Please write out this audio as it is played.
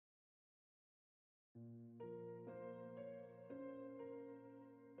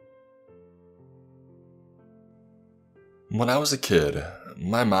When I was a kid,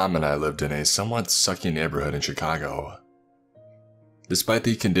 my mom and I lived in a somewhat sucky neighborhood in Chicago. Despite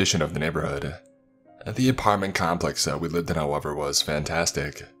the condition of the neighborhood, the apartment complex that we lived in, however, was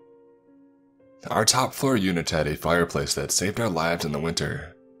fantastic. Our top floor unit had a fireplace that saved our lives in the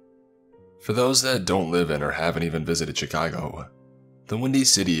winter. For those that don't live in or haven't even visited Chicago, the Windy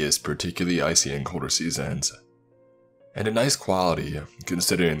City is particularly icy in colder seasons, and a nice quality,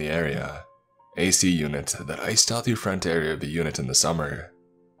 considering the area, AC unit that iced out the front area of the unit in the summer,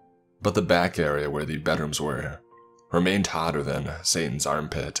 but the back area where the bedrooms were remained hotter than Satan's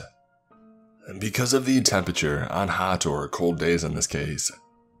armpit. Because of the temperature on hot or cold days in this case,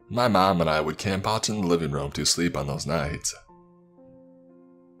 my mom and I would camp out in the living room to sleep on those nights.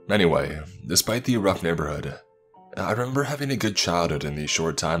 Anyway, despite the rough neighborhood, I remember having a good childhood in the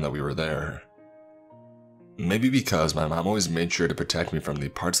short time that we were there. Maybe because my mom always made sure to protect me from the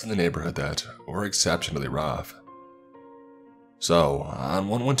parts of the neighborhood that were exceptionally rough. So, on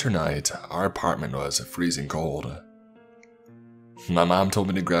one winter night, our apartment was freezing cold. My mom told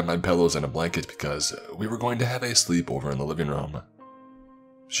me to grab my pillows and a blanket because we were going to have a sleepover in the living room.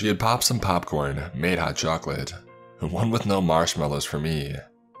 She had popped some popcorn, made hot chocolate, one with no marshmallows for me,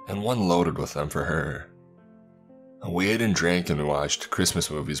 and one loaded with them for her. We ate and drank and watched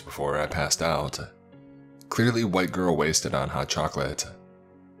Christmas movies before I passed out. Clearly white girl wasted on hot chocolate.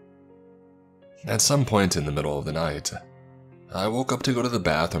 At some point in the middle of the night, I woke up to go to the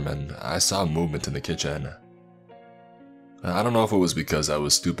bathroom and I saw movement in the kitchen. I don't know if it was because I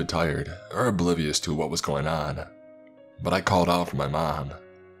was stupid tired or oblivious to what was going on, but I called out for my mom,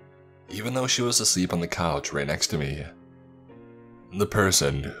 even though she was asleep on the couch right next to me. The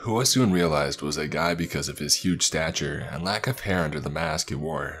person, who I soon realized was a guy because of his huge stature and lack of hair under the mask he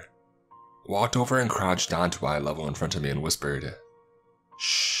wore, walked over and crouched onto eye level in front of me and whispered,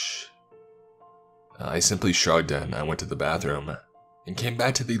 "Shh." I simply shrugged and I went to the bathroom and came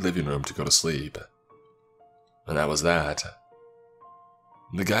back to the living room to go to sleep. And that was that.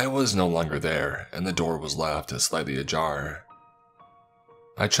 The guy was no longer there and the door was left slightly ajar.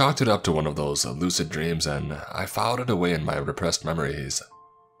 I chalked it up to one of those lucid dreams and I filed it away in my repressed memories.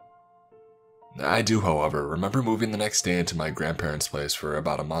 I do, however, remember moving the next day into my grandparents' place for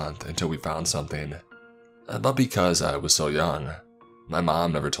about a month until we found something. But because I was so young, my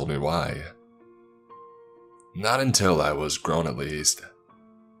mom never told me why. Not until I was grown, at least.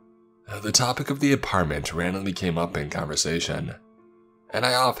 The topic of the apartment randomly came up in conversation, and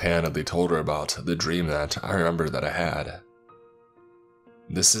I offhandedly told her about the dream that I remember that I had.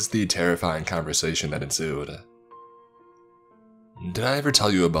 This is the terrifying conversation that ensued. "Did I ever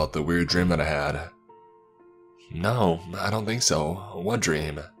tell you about the weird dream that I had?" "No, I don't think so. What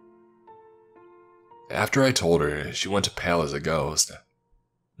dream?" After I told her, she went pale as a ghost.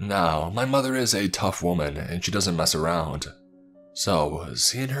 Now, my mother is a tough woman and she doesn't mess around, so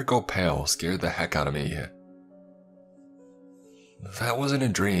seeing her go pale scared the heck out of me. That wasn't a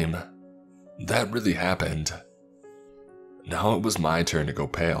dream. That really happened. Now it was my turn to go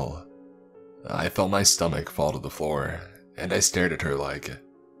pale. I felt my stomach fall to the floor, and I stared at her like,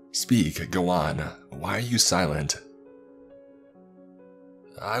 "Speak, go on, why are you silent?"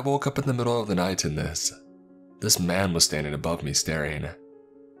 I woke up in the middle of the night in this. This man was standing above me staring.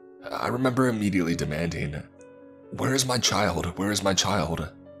 I remember immediately demanding, "Where is my child? Where is my child?"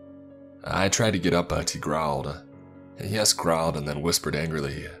 I tried to get up, but he growled. Yes, growled and then whispered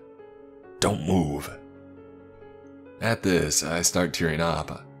angrily, "Don't move." At this, I start tearing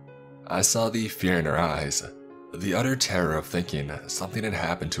up. I saw the fear in her eyes, the utter terror of thinking something had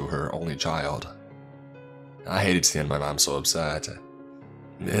happened to her only child. I hated seeing my mom so upset.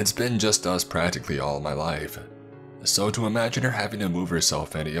 It's been just us practically all my life, so to imagine her having to move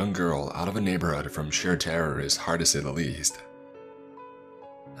herself and a young girl out of a neighborhood from sheer terror is hard to say the least.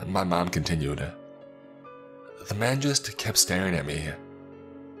 My mom continued. "The man just kept staring at me,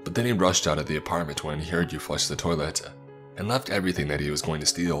 but then he rushed out of the apartment when he heard you flush the toilet and left everything that he was going to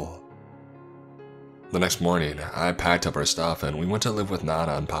steal. The next morning, I packed up our stuff and we went to live with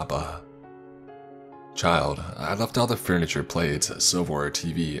Nana and Papa. Child, I left all the furniture, plates, silverware,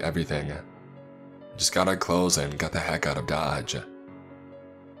 TV, everything. Just got our clothes and got the heck out of Dodge.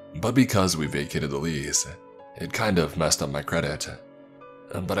 But because we vacated the lease, it kind of messed up my credit.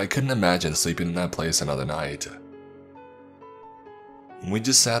 But I couldn't imagine sleeping in that place another night." We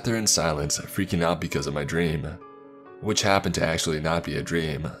just sat there in silence, freaking out because of my dream, which happened to actually not be a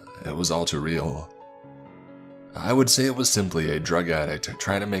dream. It was all too real. I would say it was simply a drug addict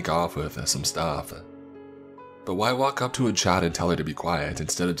trying to make off with some stuff. But why walk up to a child and tell her to be quiet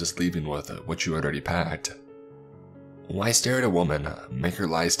instead of just leaving with what you had already packed? Why stare at a woman, make her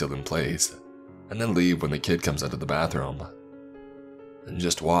lie still in place, and then leave when the kid comes out of the bathroom. And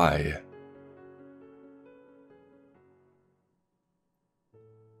just why?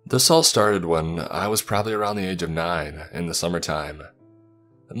 This all started when I was probably around the age of 9 in the summertime.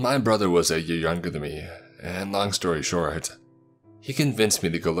 My brother was a year younger than me, and long story short, he convinced me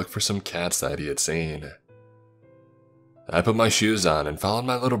to go look for some cats that he had seen. I put my shoes on and followed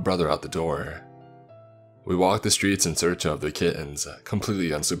my little brother out the door. We walked the streets in search of the kittens, completely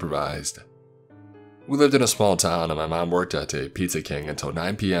unsupervised. We lived in a small town and my mom worked at a Pizza King until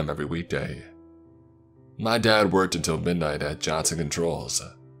 9 p.m. every weekday. My dad worked until midnight at Johnson Controls.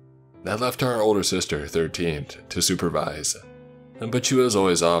 That left our older sister, 13th, to supervise, but she was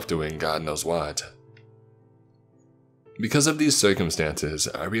always off doing God knows what. Because of these circumstances,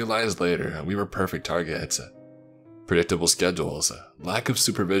 I realized later we were perfect targets. Predictable schedules, lack of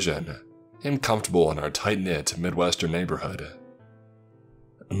supervision, and comfortable in our tight-knit Midwestern neighborhood.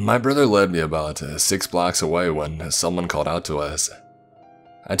 My brother led me about 6 blocks away when someone called out to us.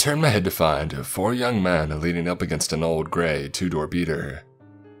 I turned my head to find 4 young men leaning up against an old gray 2-door beater.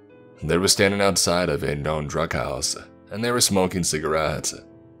 They were standing outside of a known drug house, and they were smoking cigarettes,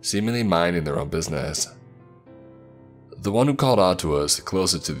 seemingly minding their own business. The one who called out to us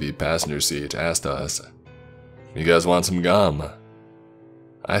closest to the passenger seat asked us, "You guys want some gum?"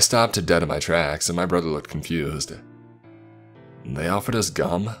 I stopped dead in my tracks and my brother looked confused. They offered us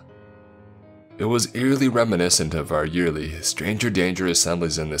gum? It was eerily reminiscent of our yearly Stranger Danger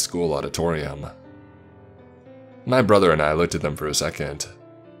assemblies in the school auditorium. My brother and I looked at them for a second,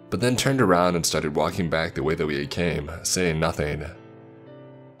 but then turned around and started walking back the way that we came, saying nothing.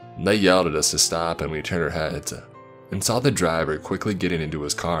 They yelled at us to stop and we turned our heads, and saw the driver quickly getting into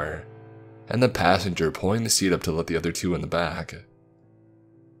his car, and the passenger pulling the seat up to let the other 2 in the back.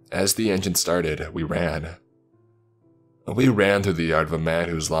 As the engine started, we ran. We ran through the yard of a man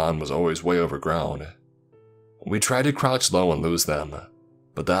whose lawn was always way overgrown. We tried to crouch low and lose them,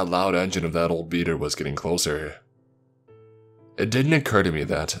 but that loud engine of that old beater was getting closer. It didn't occur to me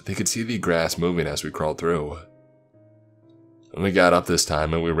that they could see the grass moving as we crawled through. We got up this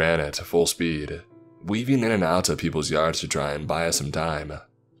time and we ran at full speed, weaving in and out of people's yards to try and buy us some time.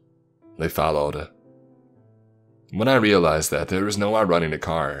 They followed. When I realized that there was no outrunning a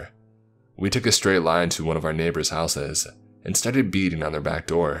car, we took a straight line to one of our neighbors' houses and started beating on their back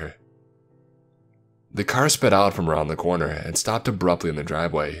door. The car sped out from around the corner and stopped abruptly in the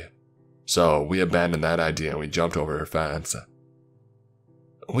driveway, so we abandoned that idea and we jumped over her fence.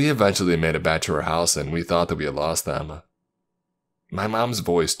 We eventually made it back to our house and we thought that we had lost them. My mom's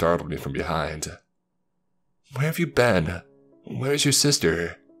voice startled me from behind. "Where have you been? Where's your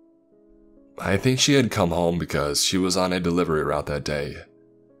sister?" I think she had come home because she was on a delivery route that day.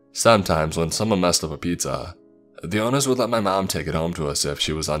 Sometimes when someone messed up a pizza, the owners would let my mom take it home to us if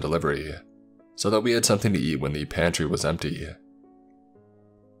she was on delivery, so that we had something to eat when the pantry was empty.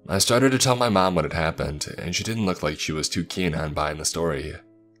 I started to tell my mom what had happened, and she didn't look like she was too keen on buying the story,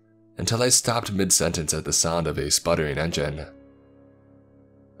 until I stopped mid-sentence at the sound of a sputtering engine.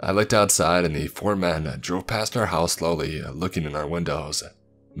 I looked outside and the 4 men drove past our house slowly, looking in our windows,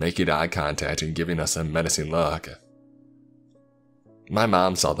 making eye contact and giving us a menacing look. My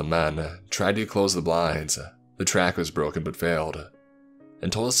mom saw the men, tried to close the blinds, the track was broken but failed,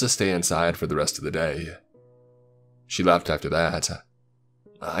 and told us to stay inside for the rest of the day. She left after that.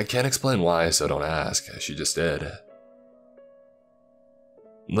 I can't explain why, so don't ask, she just did.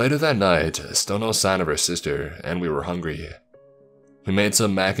 Later that night, still no sign of our sister, and we were hungry. We made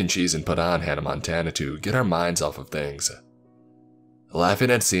some mac and cheese and put on Hannah Montana to get our minds off of things.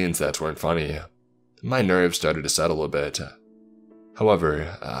 Laughing at scenes that weren't funny, my nerves started to settle a bit.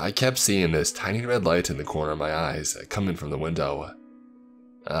 However, I kept seeing this tiny red light in the corner of my eyes coming from the window.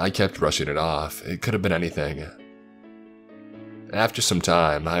 I kept brushing it off, it could have been anything. After some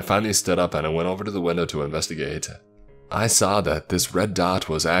time, I finally stood up and I went over to the window to investigate. I saw that this red dot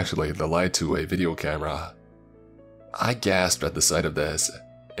was actually the light to a video camera. I gasped at the sight of this,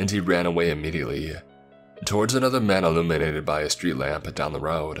 and he ran away immediately, towards another man illuminated by a street lamp down the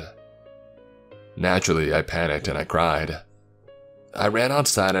road. Naturally, I panicked and I cried. I ran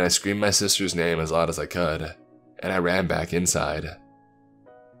outside and I screamed my sister's name as loud as I could, and I ran back inside.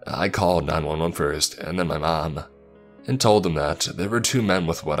 I called 911 first, and then my mom, and told them that there were 2 men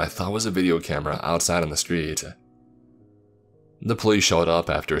with what I thought was a video camera outside on the street. The police showed up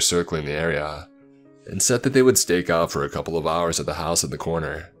after circling the area, and said that they would stake out for a couple of hours at the house in the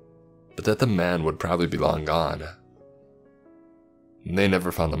corner, but that the man would probably be long gone. They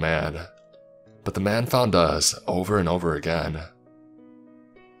never found the man, but the man found us over and over again.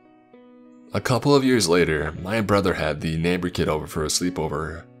 A couple of years later, my brother had the neighbor kid over for a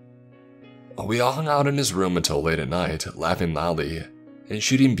sleepover. We all hung out in his room until late at night, laughing loudly and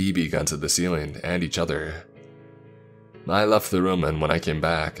shooting BB guns at the ceiling and each other. I left the room, and when I came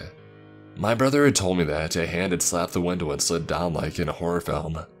back, my brother had told me that a hand had slapped the window and slid down like in a horror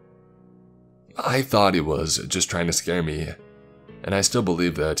film. I thought he was just trying to scare me, and I still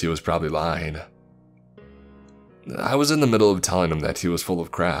believed that he was probably lying. I was in the middle of telling him that he was full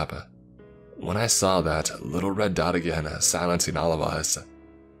of crap when I saw that little red dot again, silencing all of us.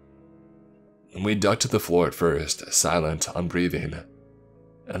 We ducked to the floor at first, silent, unbreathing,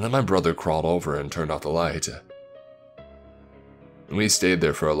 and then my brother crawled over and turned off the light. We stayed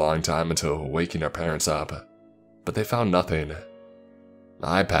there for a long time until waking our parents up, but they found nothing.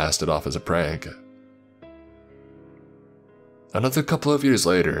 I passed it off as a prank. Another couple of years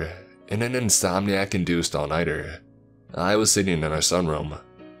later, in an insomniac-induced all-nighter, I was sitting in our sunroom,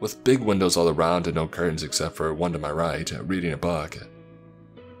 with big windows all around and no curtains except for one to my right, reading a book.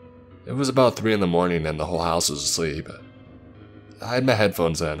 It was about 3 in the morning and the whole house was asleep. I had my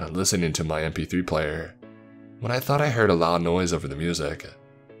headphones in, listening to my MP3 player, when I thought I heard a loud noise over the music.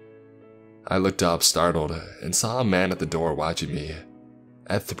 I looked up, startled, and saw a man at the door watching me,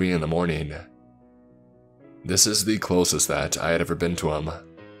 at 3 in the morning. This is the closest that I had ever been to him.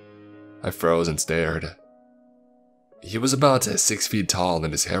 I froze and stared. He was about 6 feet tall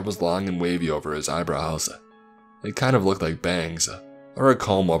and his hair was long and wavy over his eyebrows. It kind of looked like bangs, or a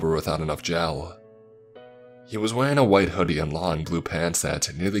comb over without enough gel. He was wearing a white hoodie and long blue pants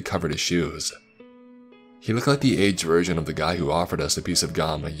that nearly covered his shoes. He looked like the aged version of the guy who offered us a piece of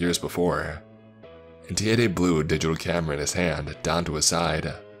gum years before, and he had a blue digital camera in his hand down to his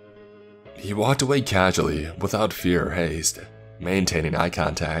side. He walked away casually, without fear or haste, maintaining eye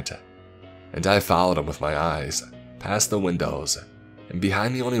contact, and I followed him with my eyes, past the windows, and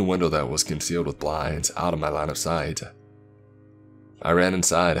behind the only window that was concealed with blinds out of my line of sight. I ran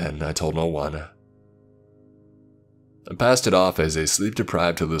inside and I told no one. I passed it off as a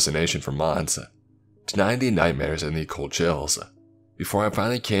sleep-deprived hallucination for months, denying the nightmares and the cold chills, before I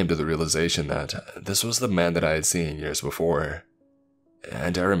finally came to the realization that this was the man that I had seen years before.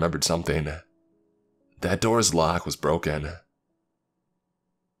 And I remembered something. That door's lock was broken.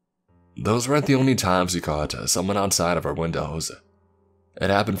 Those weren't the only times we caught someone outside of our windows.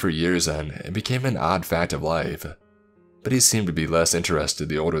 It happened for years and it became an odd fact of life, but he seemed to be less interested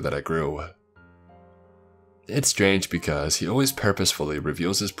the older that I grew. It's strange because he always purposefully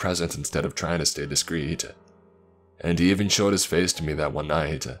reveals his presence instead of trying to stay discreet, and he even showed his face to me that one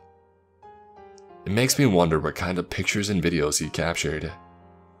night. It makes me wonder what kind of pictures and videos he captured,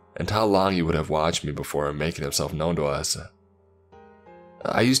 and how long he would have watched me before making himself known to us.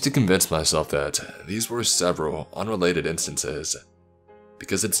 I used to convince myself that these were several unrelated instances,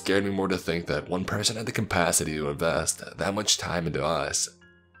 because it scared me more to think that one person had the capacity to invest that much time into us.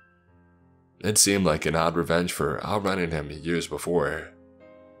 It seemed like an odd revenge for outrunning him years before.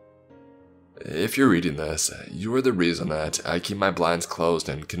 If you're reading this, you are the reason that I keep my blinds closed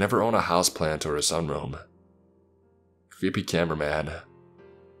and can never own a houseplant or a sunroom. Creepy cameraman,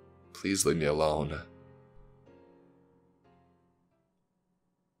 please leave me alone.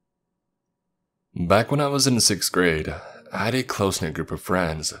 Back when I was in 6th grade, I had a close-knit group of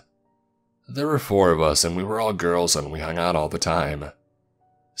friends. There were 4 of us and we were all girls and we hung out all the time.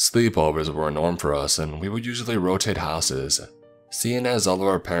 Sleepovers were a norm for us and we would usually rotate houses, seeing as all of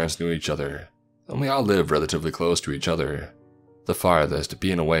our parents knew each other, and we all lived relatively close to each other, the farthest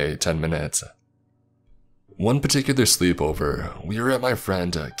being away 10 minutes. One particular sleepover, we were at my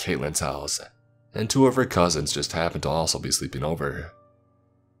friend Caitlin's house, and 2 of her cousins just happened to also be sleeping over.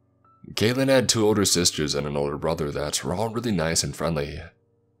 Caitlin had 2 older sisters and an older brother that were all really nice and friendly.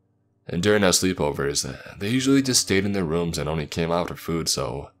 And during our sleepovers, they usually just stayed in their rooms and only came out for food,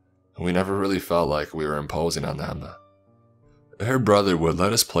 so we never really felt like we were imposing on them. Her brother would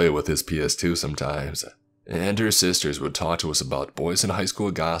let us play with his PS2 sometimes, and her sisters would talk to us about boys in high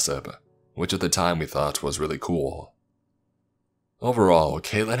school gossip, which at the time we thought was really cool. Overall,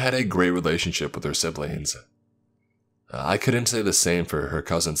 Caitlin had a great relationship with her siblings. I couldn't say the same for her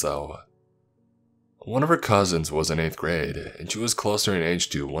cousins though. One of her cousins was in 8th grade, and she was closer in age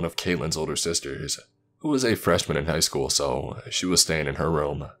to one of Caitlin's older sisters, who was a freshman in high school, so she was staying in her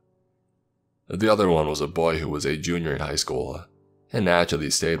room. The other one was a boy who was a junior in high school, and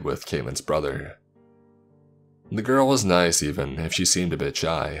naturally stayed with Caitlin's brother. The girl was nice even if she seemed a bit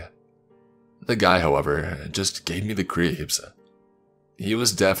shy. The guy, however, just gave me the creeps. He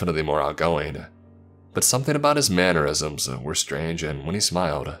was definitely more outgoing, but something about his mannerisms were strange, and when he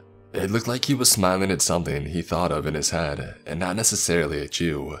smiled, it looked like he was smiling at something he thought of in his head, and not necessarily at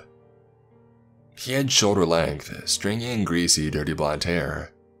you. He had shoulder-length, stringy and greasy, dirty blonde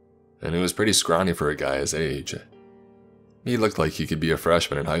hair, and he was pretty scrawny for a guy his age. He looked like he could be a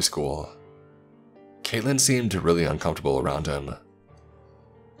freshman in high school. Caitlin seemed really uncomfortable around him.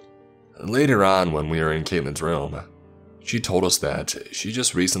 Later on, when we were in Caitlin's room, she told us that she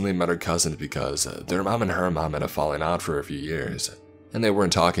just recently met her cousins because their mom and her mom had a falling out for a few years, and they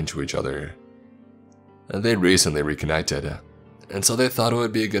weren't talking to each other. They'd recently reconnected, and so they thought it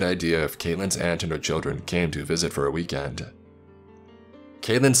would be a good idea if Caitlin's aunt and her children came to visit for a weekend.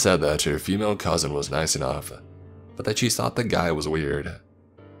 Caitlin said that her female cousin was nice enough, but that she thought the guy was weird.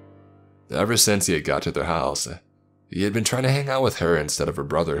 Ever since he had got to their house, he had been trying to hang out with her instead of her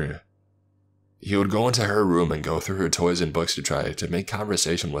brother. He would go into her room and go through her toys and books to try to make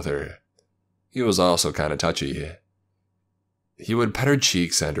conversation with her. He was also kind of touchy. He would pet her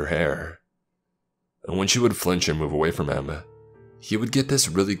cheeks and her hair. And when she would flinch and move away from him, he would get this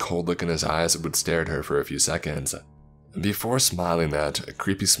really cold look in his eyes and would stare at her for a few seconds, before smiling that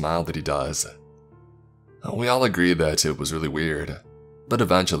creepy smile that he does. We all agreed that it was really weird, but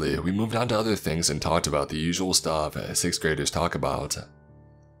eventually we moved on to other things and talked about the usual stuff 6th graders talk about.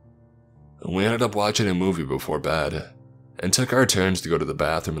 We ended up watching a movie before bed, and took our turns to go to the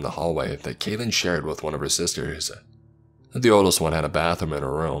bathroom in the hallway that Caitlin shared with one of her sisters. The oldest one had a bathroom in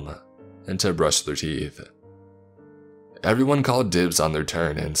her room, and to brush their teeth. Everyone called dibs on their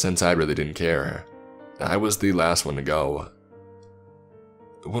turn, and since I really didn't care, I was the last one to go.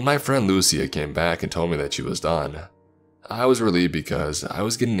 When my friend Lucia came back and told me that she was done, I was relieved because I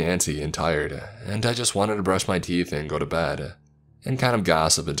was getting antsy and tired, and I just wanted to brush my teeth and go to bed, and kind of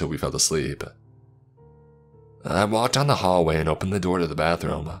gossip until we fell asleep. I walked down the hallway and opened the door to the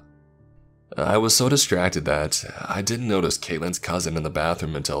bathroom. I was so distracted that I didn't notice Caitlin's cousin in the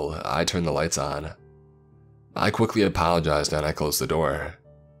bathroom until I turned the lights on. I quickly apologized and I closed the door.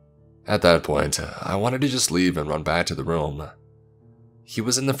 At that point, I wanted to just leave and run back to the room. He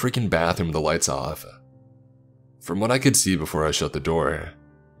was in the freaking bathroom with the lights off. From what I could see before I shut the door,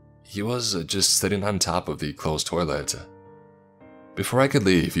 he was just sitting on top of the closed toilet. Before I could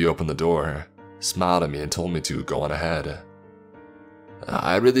leave, he opened the door, smiled at me and told me to go on ahead.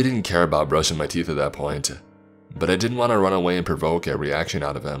 I really didn't care about brushing my teeth at that point, but I didn't want to run away and provoke a reaction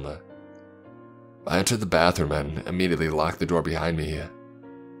out of him. I entered the bathroom and immediately locked the door behind me.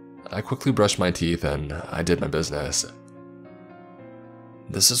 I quickly brushed my teeth and I did my business.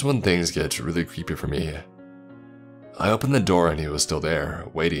 This is when things get really creepy for me. I opened the door and he was still there,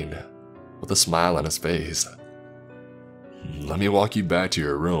 waiting, with a smile on his face. "Let me walk you back to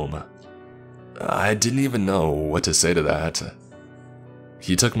your room." I didn't even know what to say to that.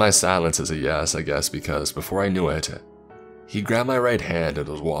 He took my silence as a yes, I guess, because before I knew it, he grabbed my right hand and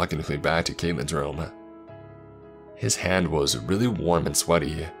was walking with me back to Caitlin's room. His hand was really warm and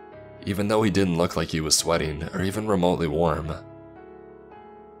sweaty, even though he didn't look like he was sweating or even remotely warm.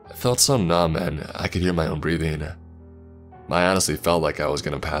 I felt so numb and I could hear my own breathing. I honestly felt like I was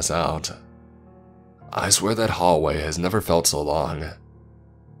going to pass out. I swear that hallway has never felt so long.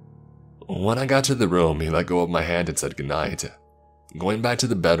 When I got to the room, he let go of my hand and said goodnight, going back to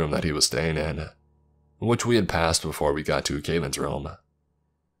the bedroom that he was staying in, which we had passed before we got to Caitlin's room.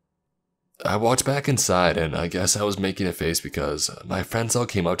 I walked back inside and I guess I was making a face because my friends all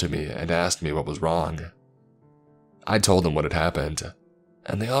came up to me and asked me what was wrong. I told them what had happened,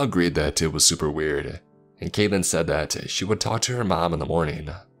 and they all agreed that it was super weird, and Caitlin said that she would talk to her mom in the morning.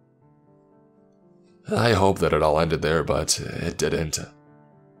 I hoped that it all ended there, but it didn't.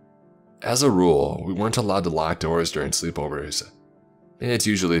 As a rule, we weren't allowed to lock doors during sleepovers. It's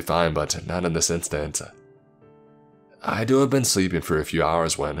usually fine, but not in this instance. I do have been sleeping for a few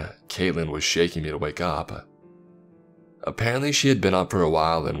hours when Caitlin was shaking me to wake up. Apparently she had been up for a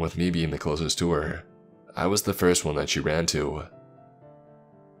while, and with me being the closest to her, I was the first one that she ran to.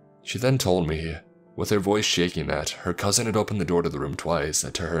 She then told me, with her voice shaking, that her cousin had opened the door to the room twice,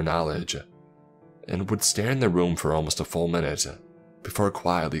 to her knowledge, and would stare in the room for almost a full minute before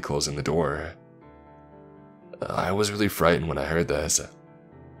quietly closing the door. I was really frightened when I heard this.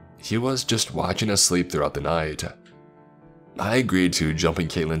 He was just watching us sleep throughout the night. I agreed to jump in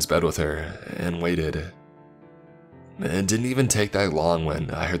Caitlin's bed with her and waited. It didn't even take that long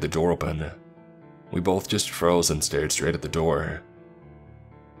when I heard the door open. We both just froze and stared straight at the door.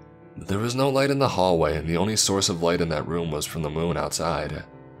 There was no light in the hallway, and the only source of light in that room was from the moon outside.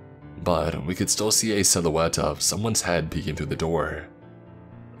 But we could still see a silhouette of someone's head peeking through the door.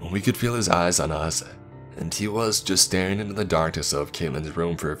 We could feel his eyes on us, and he was just staring into the darkness of Caitlin's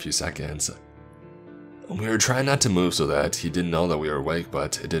room for a few seconds. We were trying not to move so that he didn't know that we were awake,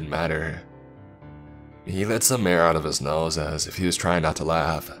 but it didn't matter. He let some air out of his nose as if he was trying not to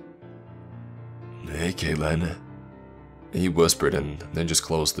laugh. "Hey, Caitlin." He whispered and then just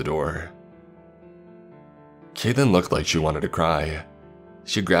closed the door. Caitlin looked like she wanted to cry.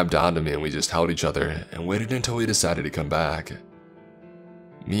 She grabbed onto me and we just held each other and waited until he decided to come back.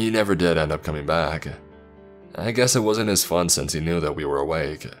 He never did end up coming back. I guess it wasn't as fun since he knew that we were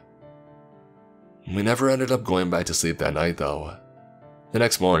awake. We never ended up going back to sleep that night though. The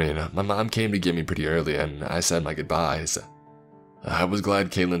next morning, my mom came to get me pretty early and I said my goodbyes. I was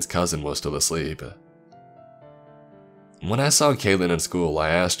glad Caitlin's cousin was still asleep. When I saw Caitlin in school, I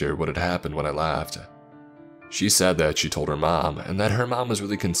asked her what had happened when I left. She said that she told her mom, and that her mom was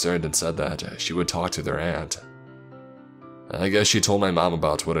really concerned and said that she would talk to their aunt. I guess she told my mom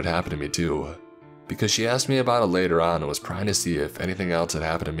about what had happened to me too, because she asked me about it later on and was trying to see if anything else had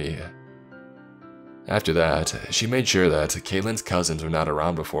happened to me. After that, she made sure that Caitlin's cousins were not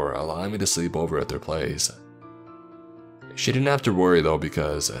around before allowing me to sleep over at their place. She didn't have to worry though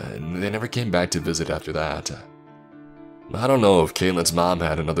because they never came back to visit after that. I don't know if Caitlin's mom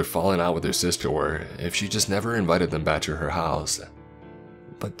had another falling out with her sister or if she just never invited them back to her house.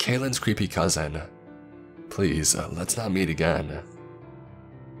 But Caitlin's creepy cousin, please, let's not meet again.